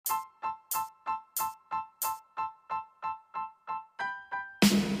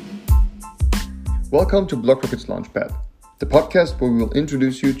Welcome to BlockRocket's Launchpad, the podcast where we will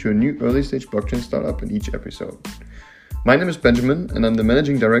introduce you to a new early-stage blockchain startup in each episode. My name is Benjamin, and I'm the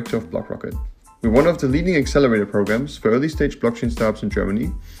managing director of BlockRocket. We're one of the leading accelerator programs for early-stage blockchain startups in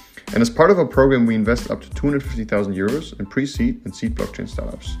Germany, and as part of our program, we invest up to 250,000 euros in pre-seed and seed blockchain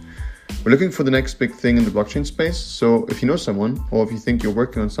startups. We're looking for the next big thing in the blockchain space, so if you know someone, or if you think you're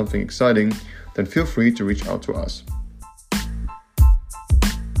working on something exciting, then feel free to reach out to us.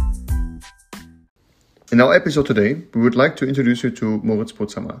 In our episode today, we would like to introduce you to Moritz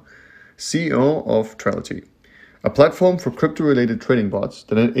Potshammer, CEO of Trality, a platform for crypto-related trading bots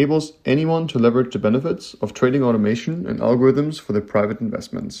that enables anyone to leverage the benefits of trading automation and algorithms for their private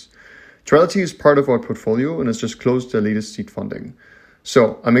investments. Trality is part of our portfolio and has just closed their latest seed funding.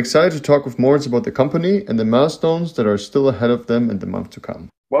 So I'm excited to talk with Moritz about the company and the milestones that are still ahead of them in the month to come.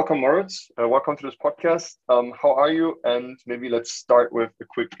 Welcome, Moritz. Welcome to this podcast. How are you? And maybe let's start with a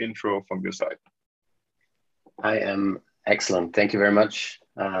quick intro from your side. I am excellent. Thank you very much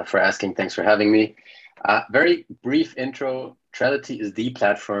for asking. Thanks for having me. Very brief intro. Trality is the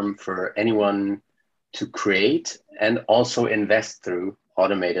platform for anyone to create and also invest through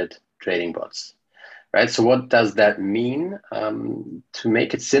automated trading bots. Right. So what does that mean? To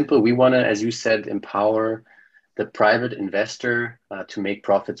make it simple, we want to, as you said, empower the private investor to make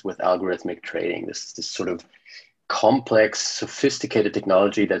profits with algorithmic trading. This sort of complex, sophisticated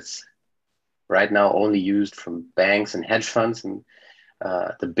technology that's right now only used from banks and hedge funds and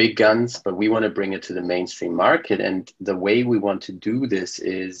the big guns, but we want to bring it to the mainstream market. And the way we want to do this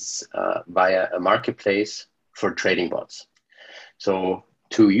is via a marketplace for trading bots. So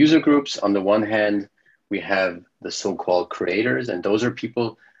two user groups. On the one hand, we have the so-called creators, and those are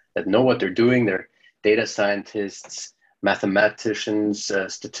people that know what they're doing. They're data scientists, mathematicians,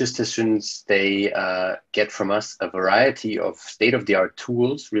 statisticians. They get from us a variety of state-of-the-art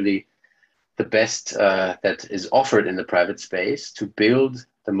tools, really the best that is offered in the private space to build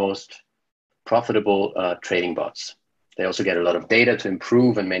the most profitable trading bots. They also get a lot of data to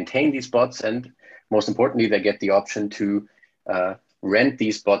improve and maintain these bots. And most importantly, they get the option to rent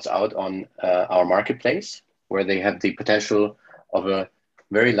these bots out on our marketplace, where they have the potential of a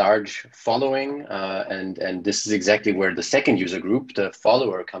very large following. And this is exactly where the second user group, the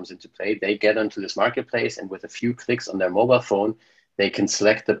follower, comes into play. They get onto this marketplace, and with a few clicks on their mobile phone, they can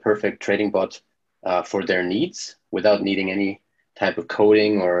select the perfect trading bot for their needs without needing any type of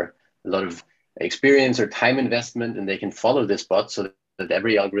coding or a lot of experience or time investment. And they can follow this bot so that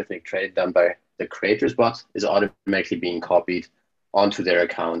every algorithmic trade done by the creator's bot is automatically being copied onto their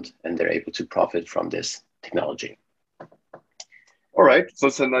account, and they're able to profit from this technology. All right, so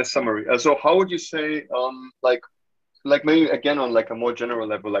it's a nice summary. So how would you say, like maybe again on like a more general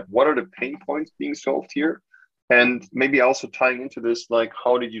level, like what are the pain points being solved here? And maybe also tying into this, like,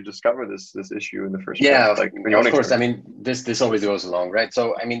 how did you discover this issue in the first place? Like, of course. I mean, this always goes along, right?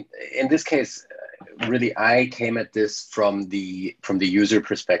 So, I mean, in this case, really, I came at this from the user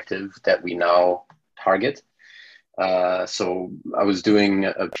perspective that we now target. So I was doing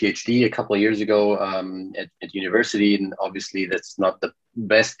a PhD a couple of years ago at university, and obviously that's not the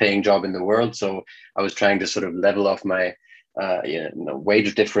best paying job in the world. So I was trying to sort of level off my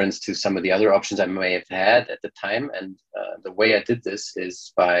wage difference to some of the other options I may have had at the time. And the way I did this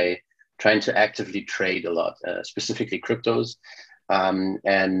is by trying to actively trade a lot, specifically cryptos.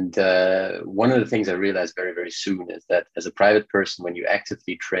 And one of the things I realized very, very soon is that as a private person, when you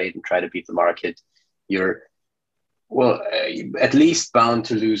actively trade and try to beat the market, you're at least bound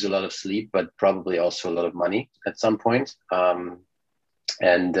to lose a lot of sleep, but probably also a lot of money at some point.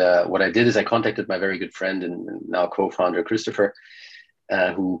 And what I did is I contacted my very good friend and now co-founder, Christopher,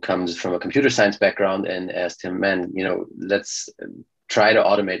 who comes from a computer science background, and asked him, man, let's try to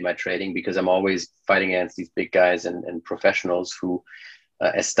automate my trading, because I'm always fighting against these big guys and professionals who,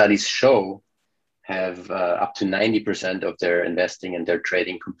 as studies show, have up to 90% of their investing and their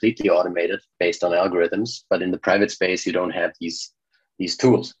trading completely automated based on algorithms. But in the private space, you don't have these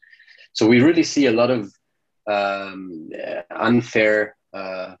tools. So we really see a lot of unfair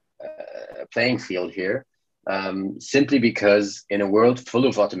playing field here, simply because in a world full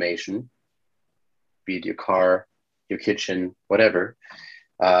of automation, be it your car, your kitchen, whatever,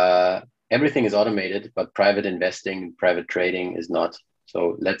 everything is automated, but private investing, private trading is not.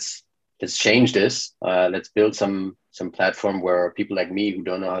 So let's change this. Let's build some platform where people like me, who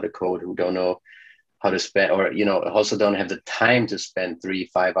don't know how to code, who don't know how to spend, or also don't have the time to spend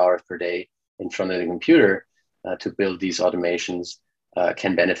 3-5 hours per day in front of the computer to build these automations,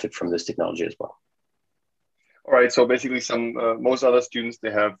 can benefit from this technology as well. All right, so basically, some most other students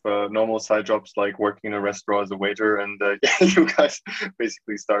they have normal side jobs like working in a restaurant as a waiter, and you guys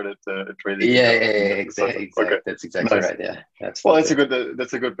basically started trading Yeah, in the startup. exactly. Okay, That's exactly nice. right. Yeah, Well, absolutely.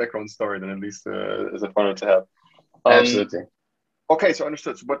 that's a good background story, then at least as a fun to have. Um, Absolutely. okay, so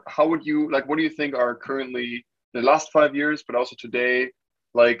understood. So, but how would you like? What do you think are currently the last 5 years, but also today,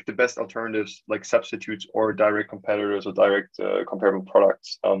 like the best alternatives, like substitutes or direct competitors or direct comparable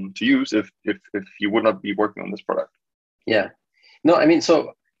products to use if you would not be working on this product? Yeah. No, I mean,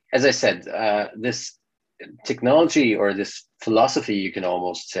 so as I said, this technology or this philosophy, you can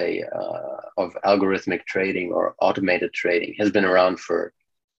almost say, of algorithmic trading or automated trading has been around for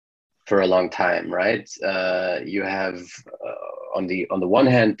a long time, right? You have on the one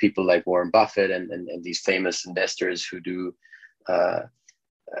hand people like Warren Buffett and these famous investors who do uh,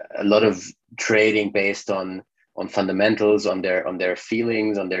 a lot of trading based on fundamentals, on their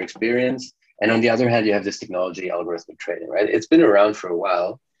feelings, on their experience. And on the other hand, you have this technology, algorithmic trading, right? It's been around for a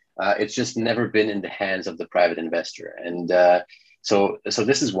while. It's just never been in the hands of the private investor. And so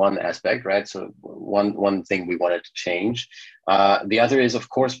this is one aspect, right? So one thing we wanted to change. The other is, of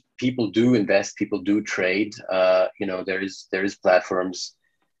course, people do invest, people do trade. There is platforms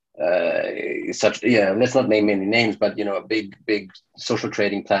such, yeah, let's not name any names, but big social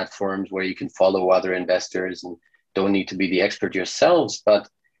trading platforms where you can follow other investors and don't need to be the expert yourselves. But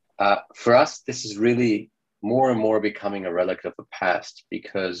for us, this is really more and more becoming a relic of the past,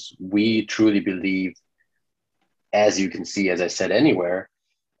 because we truly believe, as you can see, as I said, anywhere,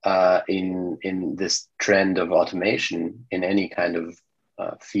 in this trend of automation in any kind of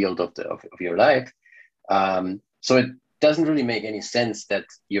field of your life. So it doesn't really make any sense that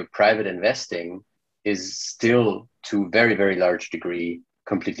your private investing is still, to a very, very large degree,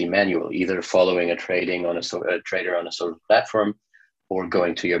 completely manual, either following a trader on a sort of platform, or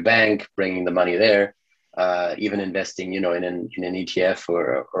going to your bank, bringing the money there, even investing, in an ETF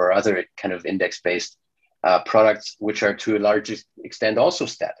or other kind of index-based products, which are to a large extent also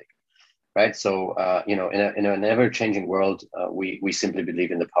static, right? So, in an ever-changing world, we simply believe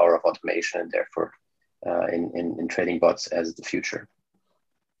in the power of automation, and therefore in trading bots as the future.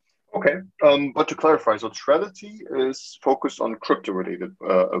 Okay, but to clarify, so Trality is focused on crypto-related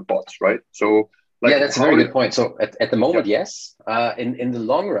bots, right? So, like, Yeah, that's a how very did? good point. So at the Yeah. moment, yes. In the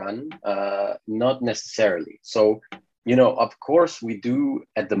long run, not necessarily. So, of course, we do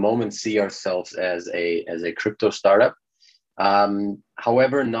at the moment see ourselves as a crypto startup.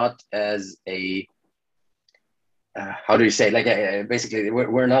 However, not as a how do you say, like, basically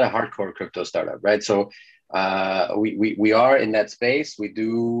we're not a hardcore crypto startup, right? So we are in that space. We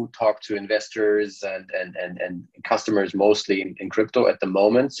do talk to investors and customers mostly in crypto at the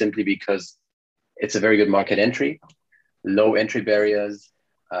moment, simply because it's a very good market entry, low entry barriers,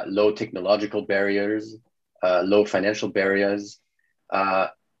 low technological barriers, low financial barriers, uh,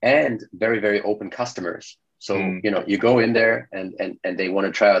 and very, very open customers. So, Mm. you go in there and they want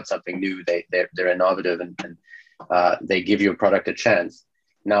to try out something new. They're innovative, and they give your product a chance.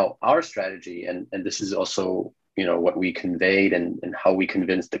 Now, our strategy, and this is also, what we conveyed and how we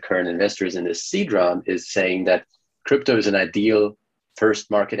convinced the current investors in this seed round, is saying that crypto is an ideal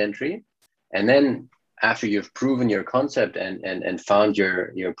first market entry. And then after you've proven your concept and found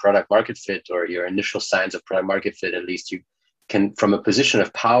your product market fit, or your initial signs of product market fit, at least you can, from a position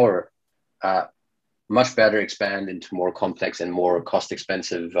of power, uh, much better expand into more complex and more cost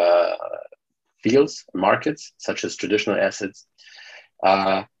expensive fields, markets, such as traditional assets.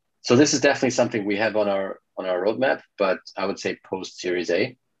 Uh, so this is definitely something we have on our roadmap, but I would say post Series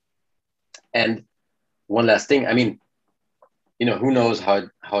A. And one last thing, I mean, who knows how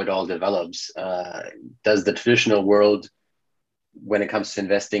it all develops? Does the traditional world, when it comes to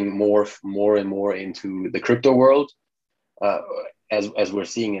investing, more and more into the crypto world, uh, as we're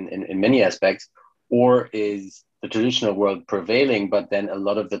seeing in many aspects, or is the traditional world prevailing, but then a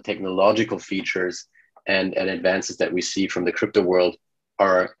lot of the technological features and advances that we see from the crypto world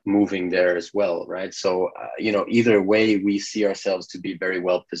are moving there as well, right? So, either way, we see ourselves to be very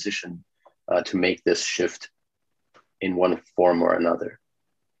well positioned to make this shift in one form or another.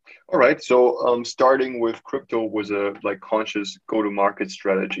 All right. So, starting with crypto was a like conscious go-to-market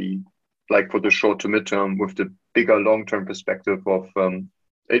strategy, like for the short to midterm, with the bigger long-term perspective of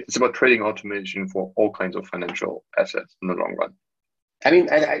it's about trading automation for all kinds of financial assets in the long run. I mean,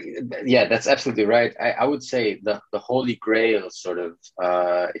 yeah, that's absolutely right. I would say the holy grail, sort of,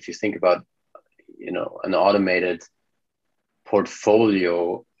 if you think about, an automated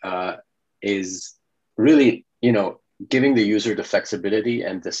portfolio, is really, giving the user the flexibility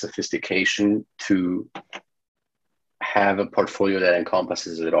and the sophistication to have a portfolio that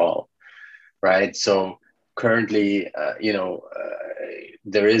encompasses it all, right? So currently,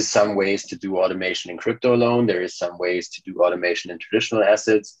 there is some ways to do automation in crypto alone. There is some ways to do automation in traditional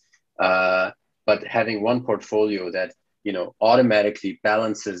assets. But having one portfolio that, automatically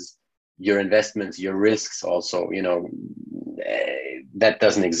balances your investments, your risks also, that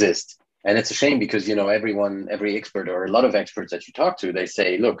doesn't exist. And it's a shame because, every expert or a lot of experts that you talk to, they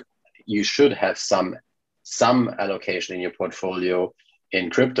say, look, you should have some allocation in your portfolio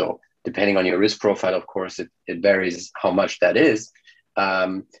in crypto. Depending on your risk profile, of course, it varies how much that is,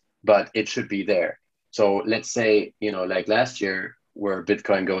 but it should be there. So let's say, like last year, where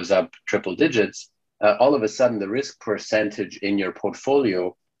Bitcoin goes up triple digits, all of a sudden the risk percentage in your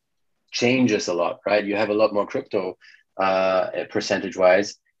portfolio changes a lot, right? You have a lot more crypto percentage-wise.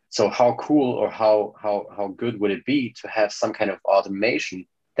 So how cool or how good would it be to have some kind of automation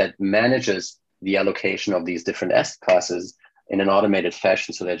that manages the allocation of these different asset classes in an automated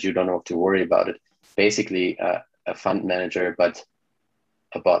fashion so that you don't have to worry about it? Basically, a fund manager, but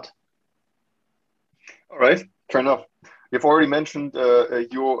a bot. All right, fair enough. You've already mentioned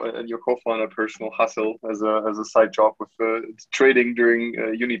you and your co-founder personal hustle as a side job with trading during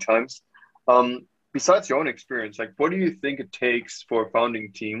uni times. Besides your own experience, like what do you think it takes for a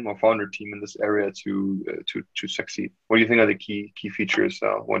founding team or founder team in this area to succeed? What do you think are the key features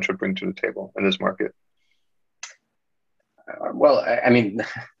one should bring to the table in this market? Well, I mean,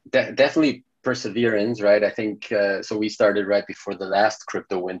 definitely perseverance, right? I think so. We started right before the last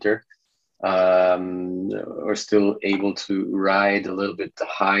crypto winter. We're still able to ride a little bit the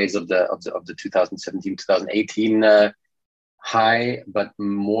highs of the 2017 2018 high, but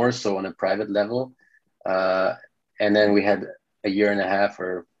more so on a private level. And then we had a year and a half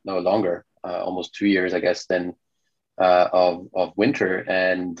or no longer, almost 2 years, I guess, then of winter.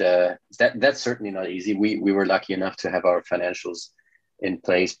 And that's certainly not easy. We were lucky enough to have our financials in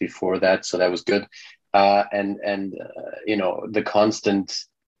place before that, so that was good. And the constant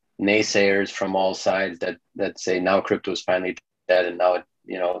naysayers from all sides that say now crypto is finally dead, and now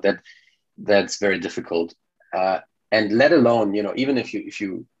that's very difficult. And let alone, even if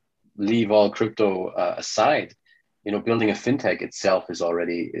you leave all crypto aside, building a fintech itself is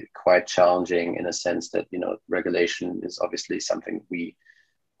already quite challenging in a sense that, regulation is obviously something we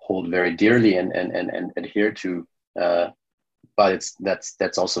hold very dearly and adhere to. But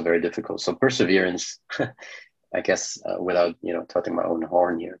that's also very difficult. So perseverance, I guess, without, touching my own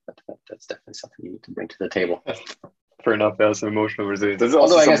horn here, but that's definitely something you need to bring to the table. Fair enough. That's an emotional resilience. That's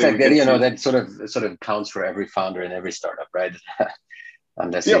although I guess that sort of counts for every founder in every startup, right?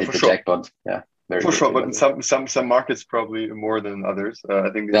 Unless you hit the jackpot. Yeah. For sure, but some markets probably more than others. I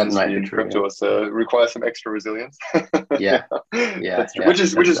think the that industry in crypto requires some extra resilience. yeah, which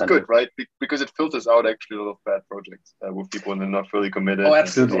is good, right? Because it filters out actually a lot of bad projects with people and they're not fully committed. Oh,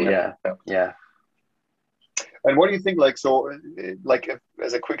 absolutely, yeah. And what do you think?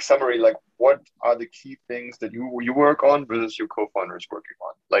 As a quick summary, what are the key things that you work on versus your co-founder is working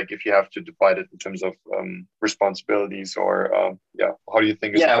on? Like, if you have to divide it in terms of responsibilities, or how do you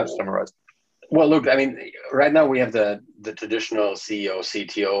think it's best summarized? Well, look, I mean, right now we have the traditional CEO,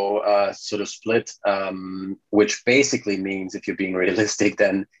 CTO sort of split, which basically means, if you're being realistic,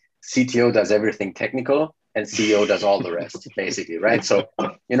 then CTO does everything technical and CEO does all the rest, basically, right? So,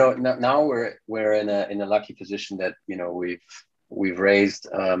 now we're in a lucky position that, we've raised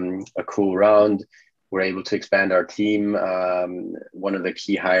a cool round. We're able to expand our team. One of the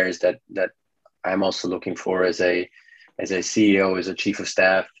key hires that I'm also looking for as a CEO, as a chief of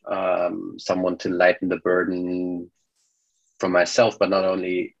staff, someone to lighten the burden from myself, but not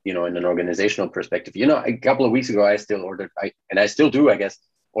only, in an organizational perspective. A couple of weeks ago, I still ordered, and I still do, I guess,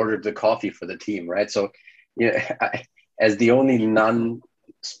 ordered the coffee for the team, right? So, as the only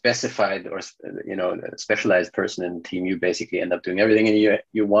non-specified or, specialized person in the team, you basically end up doing everything, and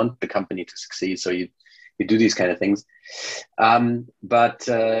you want the company to succeed. So you do these kind of things. Growing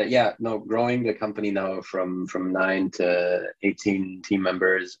the company now from 9 to 18 team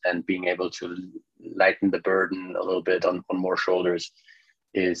members and being able to lighten the burden a little bit on more shoulders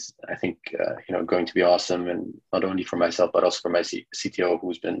is, I think, going to be awesome. And not only for myself, but also for my CTO,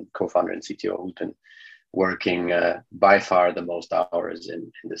 who's been co-founder and CTO, who's been working by far the most hours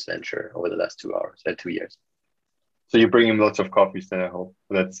in this venture over the last 2 years. So you bring him lots of coffees then, I hope.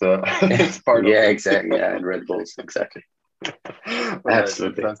 That's part of it. Yeah, exactly. Yeah, and Red Bulls, exactly.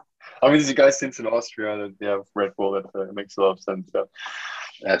 Absolutely. I mean, these guys since in Austria that they have Red Bull, that makes a lot of sense. Yeah.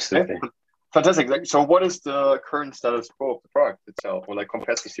 Absolutely. Okay. Fantastic. So what is the current status quo of the product itself? Or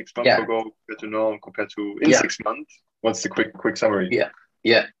compared to 6 months ago, compared to now, compared to in 6 months? What's the quick summary?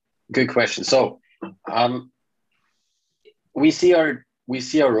 Yeah. Good question. So we see our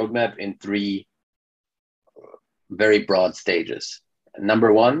roadmap in 3 very broad stages.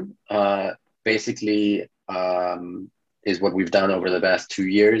 Number one, basically, is what we've done over the past 2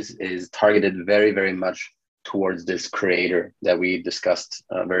 years, is targeted very, very much towards this creator that we discussed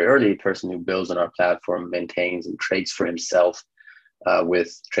very early, person who builds on our platform, maintains and trades for himself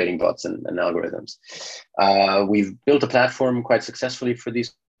with trading bots and algorithms. We've built a platform quite successfully for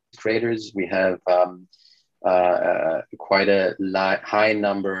these creators. We have quite a high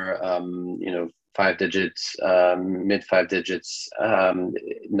number, 5 digits, mid 5 digits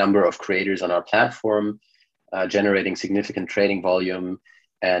number of creators on our platform, generating significant trading volume,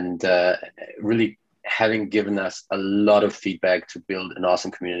 and really having given us a lot of feedback to build an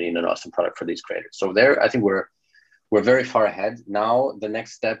awesome community and an awesome product for these creators. So there, I think we're very far ahead. Now, the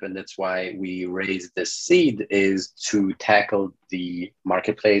next step, and that's why we raised this seed, is to tackle the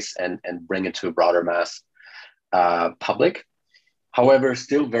marketplace and bring it to a broader mass public. However,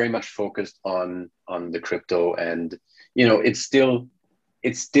 still very much focused on the crypto, and it's still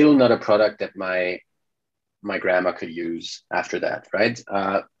not a product that my grandma could use after that, right?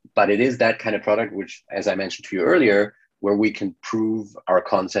 But it is that kind of product which, as I mentioned to you earlier, where we can prove our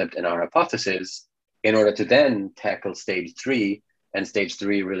concept and our hypothesis in order to then tackle stage 3, and stage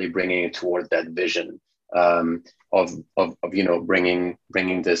 3 really bringing it towards that vision of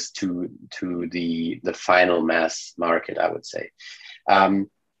bringing this to the final mass market, I would say.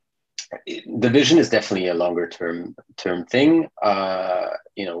 The vision is definitely a longer term thing.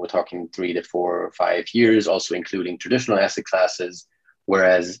 We're talking 3 to 4 or 5 years, also including traditional asset classes,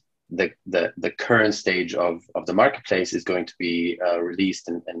 whereas the current stage of the marketplace is going to be released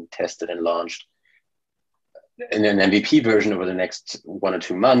and tested and launched in an MVP version over the next 1 or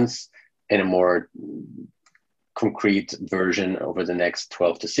 2 months, in a more concrete version over the next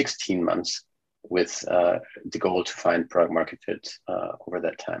 12 to 16 months, with the goal to find product market fit over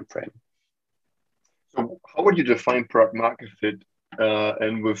that time frame. So how would you define product market fit,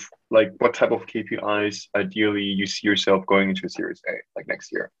 and with what type of KPIs ideally you see yourself going into Series A, like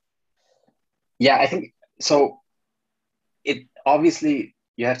next year? Yeah, I think so. It obviously,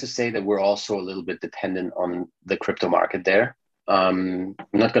 you have to say that we're also a little bit dependent on the crypto market there. I'm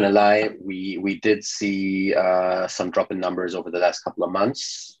not going to lie, we did see some drop in numbers over the last couple of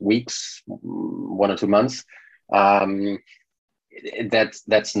months, weeks, 1 or 2 months.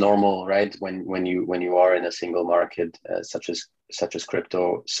 That's normal, right? When you are in a single market such as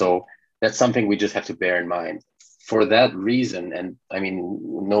crypto. So that's something we just have to bear in mind. For that reason, and I mean,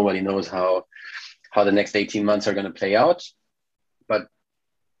 nobody knows how the next 18 months are going to play out, but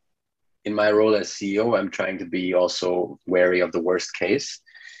in my role as CEO, I'm trying to be also wary of the worst case.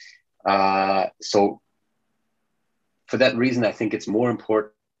 So for that reason, I think it's more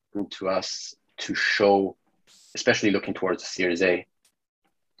important to us to show, especially looking towards the Series A,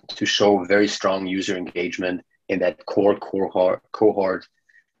 to show very strong user engagement in that core cohort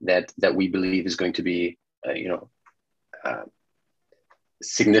that we believe is going to be,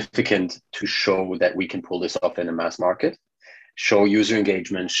 significant to show that we can pull this off in a mass market. Show user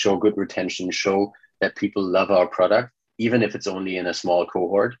engagement, show good retention, show that people love our product, even if it's only in a small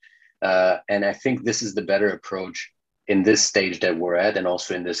cohort. And I think this is the better approach in this stage that we're at, and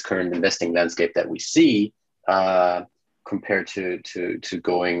also in this current investing landscape that we see, compared to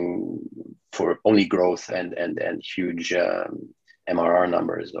going for only growth and huge MRR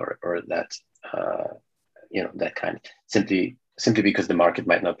numbers or that that kind of simply because the market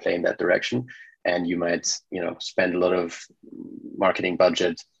might not play in that direction. And you might, spend a lot of marketing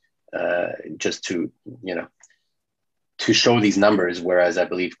budget just to show these numbers, whereas I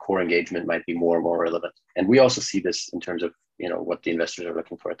believe core engagement might be more and more relevant. And we also see this in terms of, what the investors are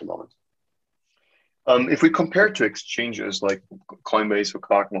looking for at the moment. If we compare to exchanges like Coinbase or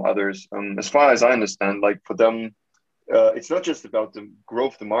Kraken or others, as far as I understand, for them, it's not just about the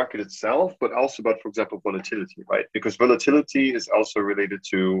growth of the market itself, but also about, for example, volatility, right? Because volatility is also related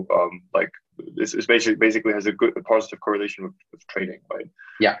to this is basically has a positive correlation with trading, right?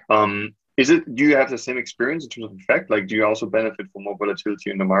 Yeah. Do you have the same experience in terms of effect? Do you also benefit from more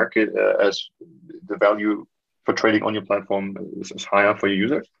volatility in the market as the value for trading on your platform is higher for your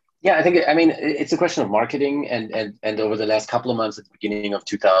users? Yeah, I mean, it's a question of marketing, and over the last couple of months, at the beginning of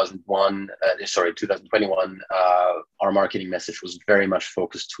 2021, our marketing message was very much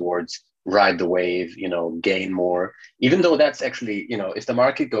focused towards ride the wave, gain more. Even though that's actually, if the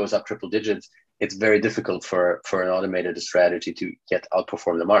market goes up triple digits, it's very difficult for an automated strategy to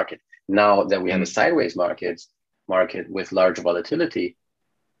outperform the market. Now that we have a sideways market with large volatility,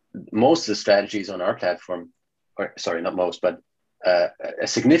 most of the strategies on our platform, not most, but a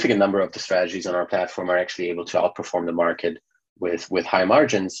significant number of the strategies on our platform are actually able to outperform the market with high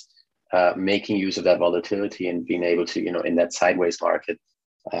margins, making use of that volatility and being able to, in that sideways market,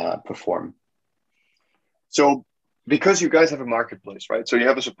 perform. So because you guys have a marketplace, right? So you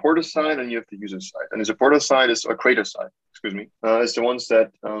have a supporter side and you have the user side. And the supporter side is a creator side, excuse me. It's the ones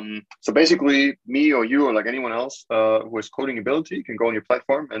that, so basically me or you or like anyone else who has coding ability can go on your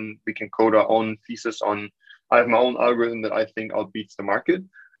platform and we can code our own thesis on, I have my own algorithm that I think outbeats the market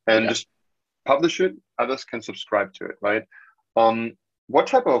and just publish it. Others can subscribe to it, right? What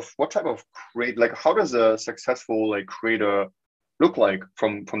type of create, like how does a successful like creator look like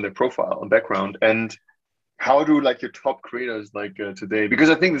from their profile and background? And how do like your top creators like today? Because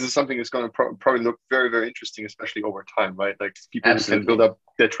I think this is something that's going to probably look very, very interesting, especially over time, right? Like people who can build up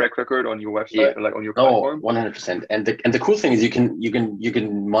their track record on your website, or like on your platform. 100%. And the cool thing is you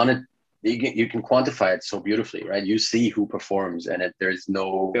can monitor, you can quantify it so beautifully, right? You see who performs, and there is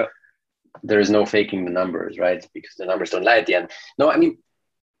no faking the numbers, right? Because the numbers don't lie at the end. No, I mean,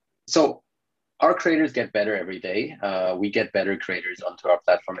 so our creators get better every day. We get better creators onto our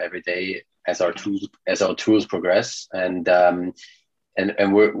platform every day as our tools progress, and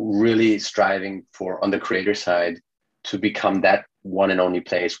we're really striving for, on the creator side, to become that one and only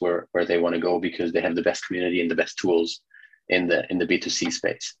place where they want to go because they have the best community and the best tools in the B2C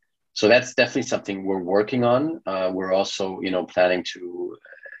space. So that's definitely something we're working on. We're also, planning to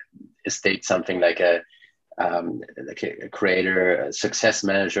estate something like a creator, a success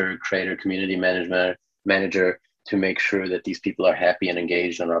manager, creator community manager to make sure that these people are happy and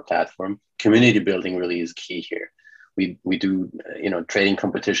engaged on our platform. Community building really is key here. We do trading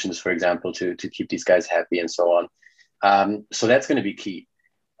competitions, for example, to keep these guys happy and so on. So that's going to be key.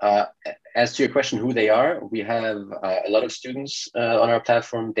 As to your question, who they are, we have a lot of students on our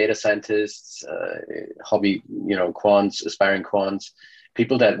platform, data scientists, hobby, quants, aspiring quants,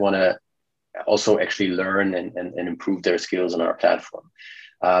 people that want to also actually learn and improve their skills on our platform.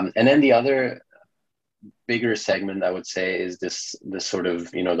 And then the other bigger segment, I would say, is this sort of,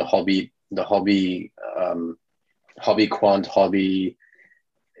 the hobby quant, hobby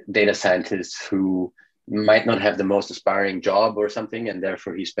data scientists who might not have the most aspiring job or something, and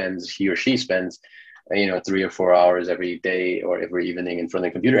therefore he or she spends 3 or 4 hours every day or every evening in front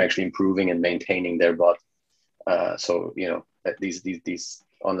of the computer actually improving and maintaining their bot. So these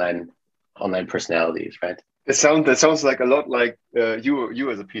online personalities, right? That sounds like a lot like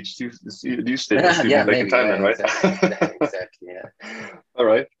you as a PhD student, in Thailand, right? Exactly. Yeah. All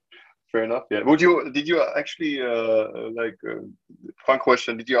right. Fair enough. Yeah. Did you actually fun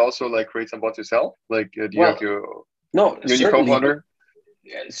question? Did you also like create some bots yourself? Like, do you have your co-founder?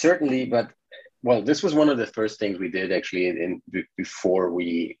 Certainly, but this was one of the first things we did actually before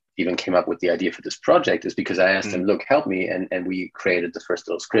we even came up with the idea for this project, is because I asked them, look, help me, and we created the first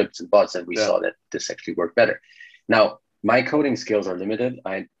little scripts and bots, and we saw that this actually worked better. Now, my coding skills are limited.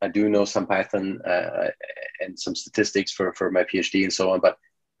 I do know some Python and some statistics for my PhD and so on, but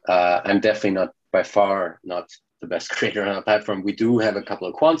I'm definitely by far not the best creator on our platform. We do have a couple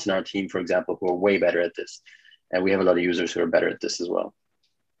of quants in our team, for example, who are way better at this. And we have a lot of users who are better at this as well.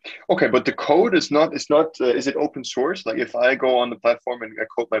 Okay, but the code is not, is it open source? Like if I go on the platform and I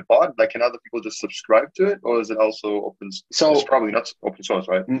code my bot, like can other people just subscribe to it? Or is it also open? So it's probably not open source,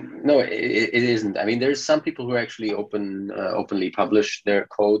 right? No, it isn't. I mean, there's some people who actually openly publish their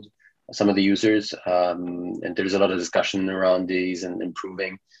code, some of the users, and there's a lot of discussion around these and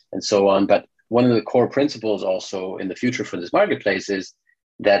improving and so on. But one of the core principles also in the future for this marketplace is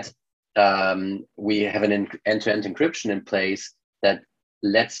that we have an end-to-end encryption in place that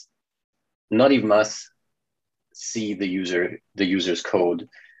lets not even us see the user's code,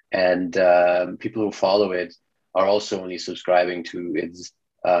 and people who follow it are also only subscribing to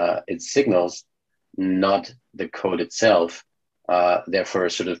its signals, not the code itself. Therefore,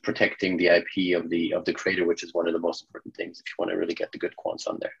 sort of protecting the IP of the creator, which is one of the most important things if you want to really get the good quants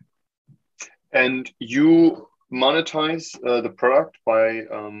on there. And you monetize the product by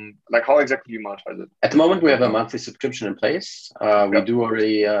like how exactly do you monetize it? At the moment, we have a monthly subscription in place. We do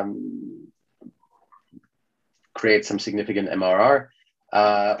already create some significant MRR.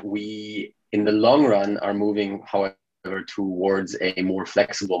 We, in the long run, are moving, however, towards a more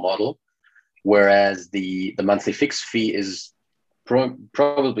flexible model, whereas the monthly fixed fee is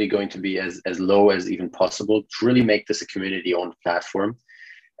probably going to be as low as even possible to really make this a community-owned platform,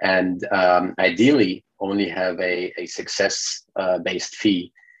 and ideally only have a success-based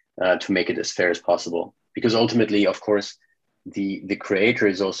fee to make it as fair as possible. Because ultimately, of course, the creator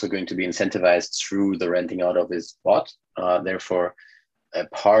is also going to be incentivized through the renting out of his bot. Therefore, a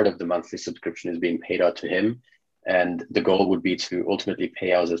part of the monthly subscription is being paid out to him. And the goal would be to ultimately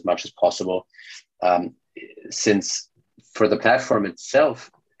pay out as much as possible. Since for the platform itself,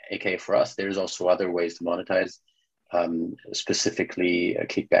 aka for us, there's also other ways to monetize, specifically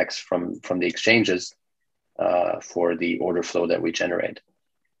kickbacks from the exchanges for the order flow that we generate.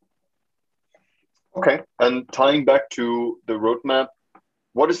 Okay, and tying back to the roadmap,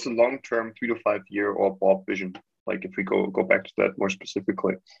 what is the long-term 3 to 5 year or Bob vision? Like if we go back to that more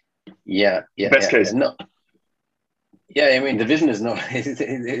specifically. Best case. No. Yeah, I mean the vision is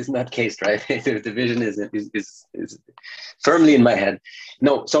not cased, right? The vision is firmly in my head.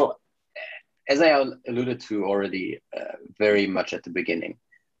 No, so as I alluded to already, very much at the beginning,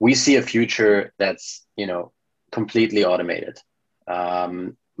 we see a future that's completely automated,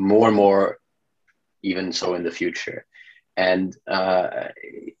 more and more, even so in the future, and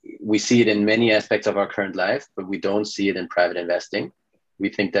we see it in many aspects of our current life, but we don't see it in private investing. We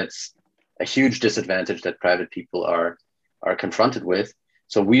think that's a huge disadvantage that private people are confronted with.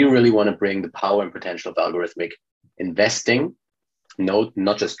 So we really want to bring the power and potential of algorithmic investing,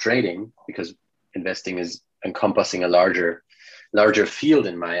 not just trading, because investing is encompassing a larger field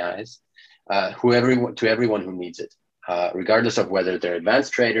in my eyes, to everyone who needs it, regardless of whether they're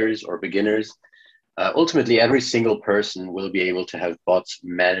advanced traders or beginners. Ultimately, every single person will be able to have bots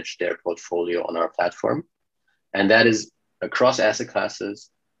manage their portfolio on our platform. And that is across asset classes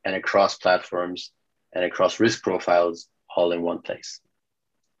and across platforms and across risk profiles, all in one place.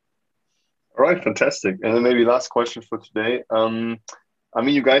 All right, fantastic. And then maybe last question for today.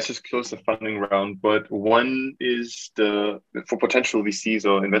 You guys just closed the funding round, but when is for potential VCs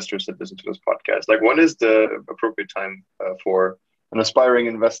or investors that listen to this podcast, like when is the appropriate time for an aspiring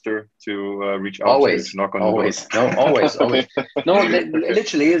investor to reach out to knock on the door? No, always. No, it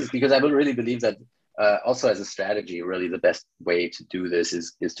literally is, because I really believe that also as a strategy, really the best way to do this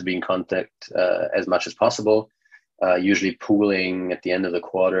is to be in contact as much as possible. Usually pooling at the end of the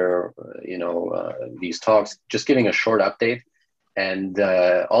quarter, these talks, just giving a short update. And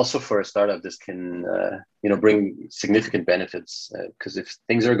also for a startup, this can, bring significant benefits, because if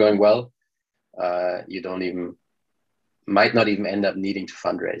things are going well, you might not even end up needing to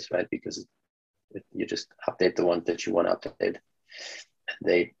fundraise, right? Because you just update the ones that you want to update.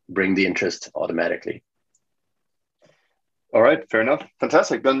 They bring the interest automatically. All right, fair enough.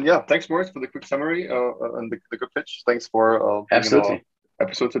 Fantastic. Then, thanks, Moritz, for the quick summary and the good pitch. Thanks for being on our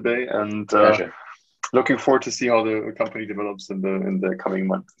episode today, and pleasure. Looking forward to see how the company develops in the coming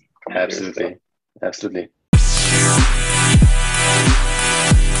months. Absolutely.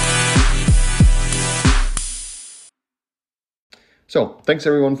 So, thanks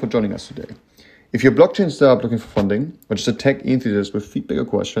everyone for joining us today. If you're a blockchain startup looking for funding, or just a tech enthusiast with feedback or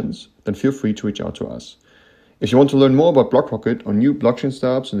questions, then feel free to reach out to us. If you want to learn more about BlockRocket or new blockchain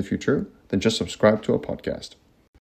startups in the future, then just subscribe to our podcast.